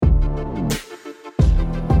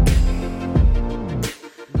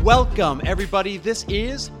Welcome, everybody. This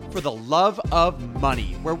is For the Love of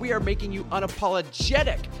Money, where we are making you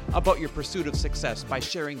unapologetic about your pursuit of success by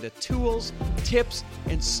sharing the tools, tips,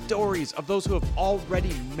 and stories of those who have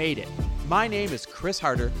already made it. My name is Chris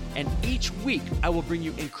Harder, and each week I will bring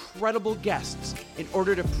you incredible guests in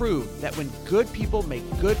order to prove that when good people make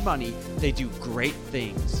good money, they do great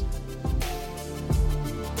things.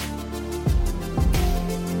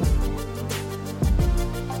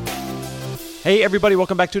 Hey everybody,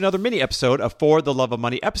 welcome back to another mini episode of For the Love of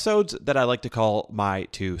Money, episodes that I like to call my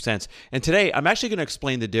 2 cents. And today I'm actually going to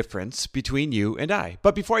explain the difference between you and I.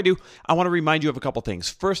 But before I do, I want to remind you of a couple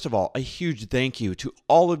things. First of all, a huge thank you to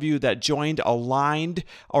all of you that joined Aligned,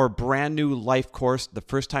 our brand new life course, the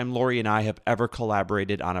first time Lori and I have ever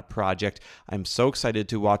collaborated on a project. I'm so excited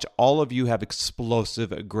to watch all of you have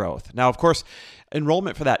explosive growth. Now, of course,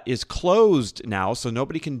 enrollment for that is closed now, so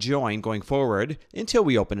nobody can join going forward until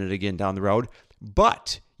we open it again down the road.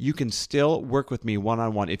 But you can still work with me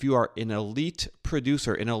one-on-one. If you are an elite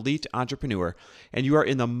producer, an elite entrepreneur, and you are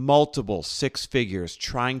in the multiple six figures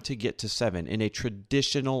trying to get to 7 in a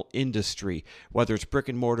traditional industry, whether it's brick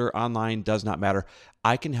and mortar, online, does not matter,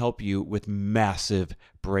 I can help you with massive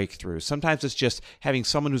breakthroughs. Sometimes it's just having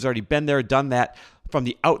someone who's already been there, done that, from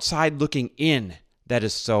the outside looking in, that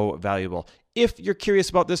is so valuable. If you're curious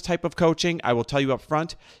about this type of coaching, I will tell you up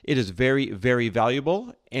front, it is very, very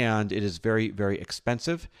valuable and it is very, very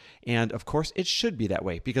expensive. And of course, it should be that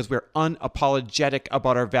way because we're unapologetic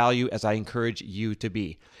about our value, as I encourage you to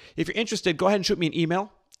be. If you're interested, go ahead and shoot me an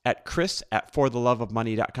email at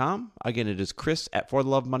chris@fortheloveofmoney.com. Again, it is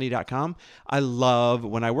chris@fortheloveofmoney.com. I love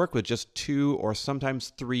when I work with just 2 or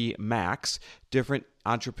sometimes 3 max different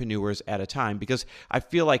entrepreneurs at a time because I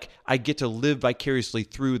feel like I get to live vicariously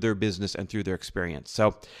through their business and through their experience.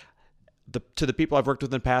 So to the people I've worked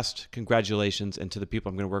with in the past, congratulations. And to the people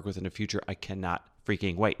I'm going to work with in the future, I cannot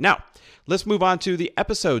freaking wait. Now, let's move on to the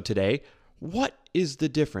episode today. What is the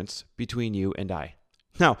difference between you and I?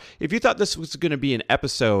 Now, if you thought this was going to be an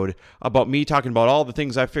episode about me talking about all the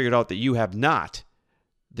things I figured out that you have not,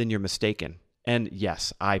 then you're mistaken. And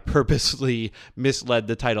yes, I purposely misled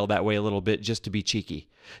the title that way a little bit just to be cheeky.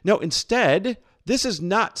 No, instead, this is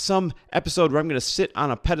not some episode where I'm going to sit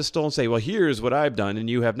on a pedestal and say, well, here's what I've done and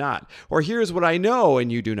you have not. Or here's what I know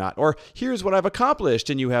and you do not. Or here's what I've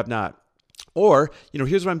accomplished and you have not. Or,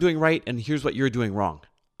 here's what I'm doing right and here's what you're doing wrong.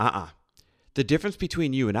 The difference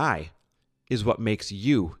between you and I is what makes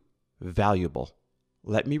you valuable.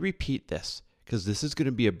 Let me repeat this because this is going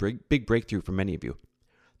to be a big breakthrough for many of you.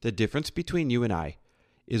 The difference between you and I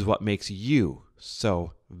is what makes you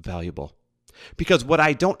so valuable. Because what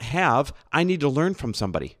I don't have, I need to learn from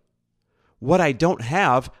somebody. What I don't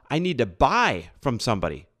have, I need to buy from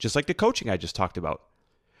somebody, just like the coaching I just talked about.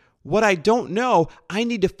 What I don't know, I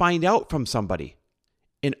need to find out from somebody.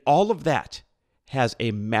 And all of that has a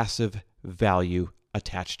massive value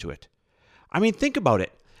attached to it. I mean, think about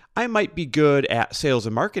it. I might be good at sales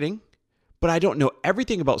and marketing, but I don't know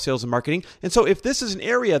everything about sales and marketing. And so if this is an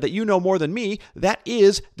area that you know more than me, that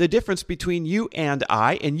is the difference between you and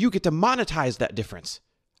I, and you get to monetize that difference.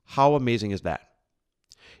 How amazing is that?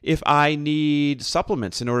 If I need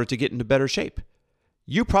supplements in order to get into better shape,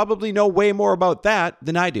 you probably know way more about that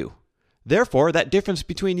than I do. Therefore, that difference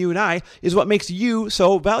between you and I is what makes you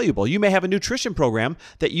so valuable. You may have a nutrition program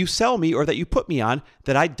that you sell me or that you put me on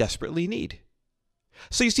that I desperately need.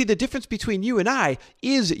 So you see, the difference between you and I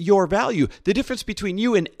is your value. The difference between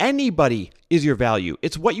you and anybody is your value.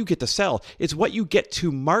 It's what you get to sell. It's what you get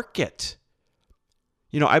to market.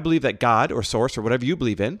 I believe that God or source or whatever you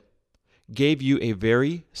believe in gave you a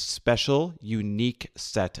very special, unique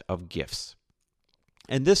set of gifts.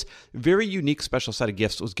 And this very unique, special set of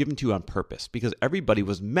gifts was given to you on purpose because everybody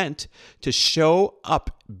was meant to show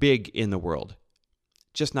up big in the world.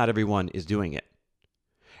 Just not everyone is doing it.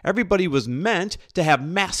 Everybody was meant to have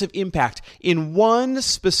massive impact in one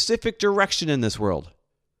specific direction in this world,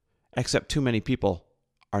 except too many people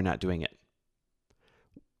are not doing it.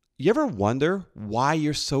 You ever wonder why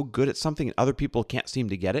you're so good at something and other people can't seem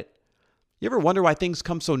to get it? You ever wonder why things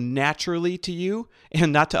come so naturally to you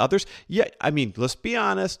and not to others? Yeah, let's be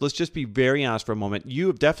honest. Let's just be very honest for a moment. You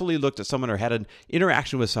have definitely looked at someone or had an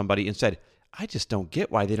interaction with somebody and said, I just don't get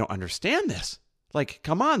why they don't understand this. Like,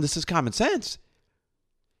 come on, this is common sense.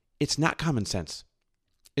 It's not common sense.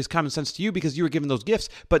 It's common sense to you because you were given those gifts.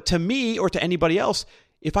 But to me or to anybody else,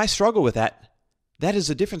 if I struggle with that, that is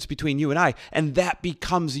the difference between you and I, and that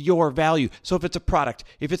becomes your value. So if it's a product,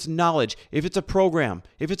 if it's knowledge, if it's a program,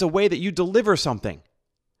 if it's a way that you deliver something,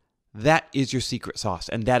 that is your secret sauce,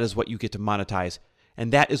 and that is what you get to monetize.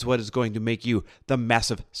 And that is what is going to make you the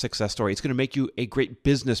massive success story. It's going to make you a great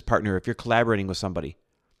business partner if you're collaborating with somebody.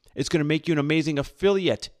 It's going to make you an amazing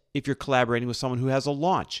affiliate if you're collaborating with someone who has a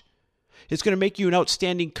launch. It's going to make you an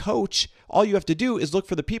outstanding coach. All you have to do is look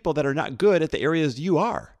for the people that are not good at the areas you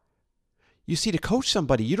are. You see, to coach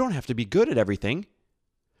somebody, you don't have to be good at everything.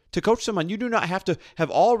 To coach someone, you do not have to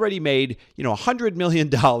have already made, $100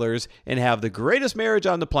 million and have the greatest marriage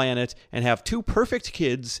on the planet and have 2 perfect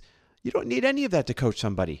kids. You don't need any of that to coach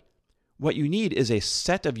somebody. What you need is a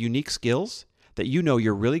set of unique skills that you know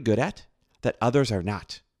you're really good at that others are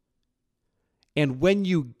not. And when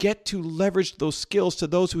you get to leverage those skills to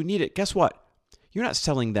those who need it, guess what? You're not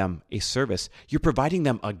selling them a service. You're providing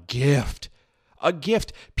them a gift. A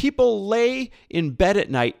gift. People lay in bed at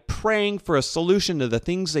night praying for a solution to the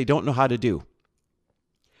things they don't know how to do.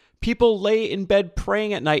 People lay in bed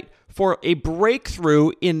praying at night for a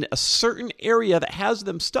breakthrough in a certain area that has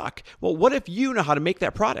them stuck. Well, what if you know how to make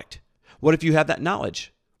that product? What if you have that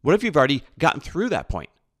knowledge? What if you've already gotten through that point?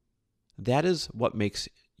 That is what makes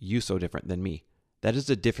you so different than me. That is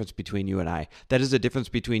the difference between you and I. That is the difference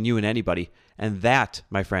between you and anybody. And that,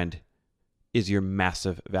 my friend, is your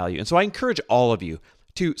massive value. And so I encourage all of you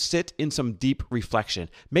to sit in some deep reflection.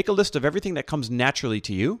 Make a list of everything that comes naturally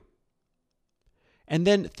to you. And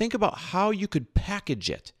then think about how you could package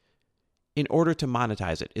it in order to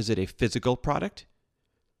monetize it. Is it a physical product?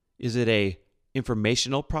 Is it a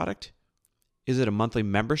informational product? Is it a monthly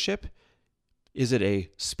membership? Is it a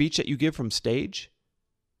speech that you give from stage?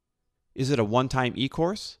 Is it a one-time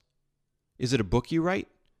e-course? Is it a book you write?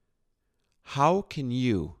 How can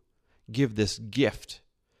you give this gift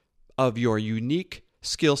of your unique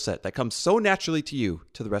skill set that comes so naturally to you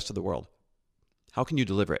to the rest of the world? How can you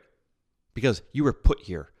deliver it? Because you were put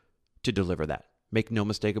here to deliver that. Make no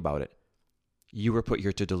mistake about it. You were put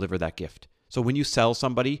here to deliver that gift. So when you sell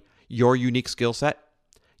somebody your unique skill set,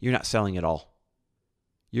 you're not selling it all.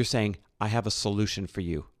 You're saying, I have a solution for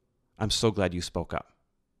you. I'm so glad you spoke up.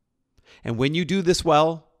 And when you do this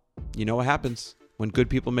well, you know what happens. When good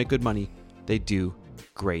people make good money, they do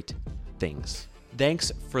great things.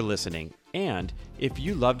 Thanks for listening. And if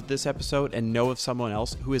you loved this episode and know of someone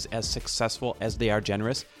else who is as successful as they are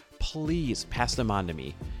generous, please pass them on to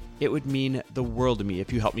me. It would mean the world to me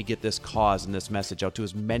if you help me get this cause and this message out to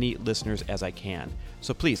as many listeners as I can.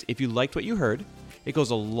 So please, if you liked what you heard, it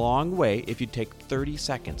goes a long way if you take 30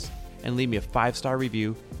 seconds and leave me a 5-star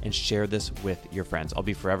review and share this with your friends. I'll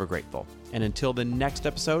be forever grateful. And until the next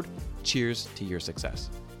episode, cheers to your success.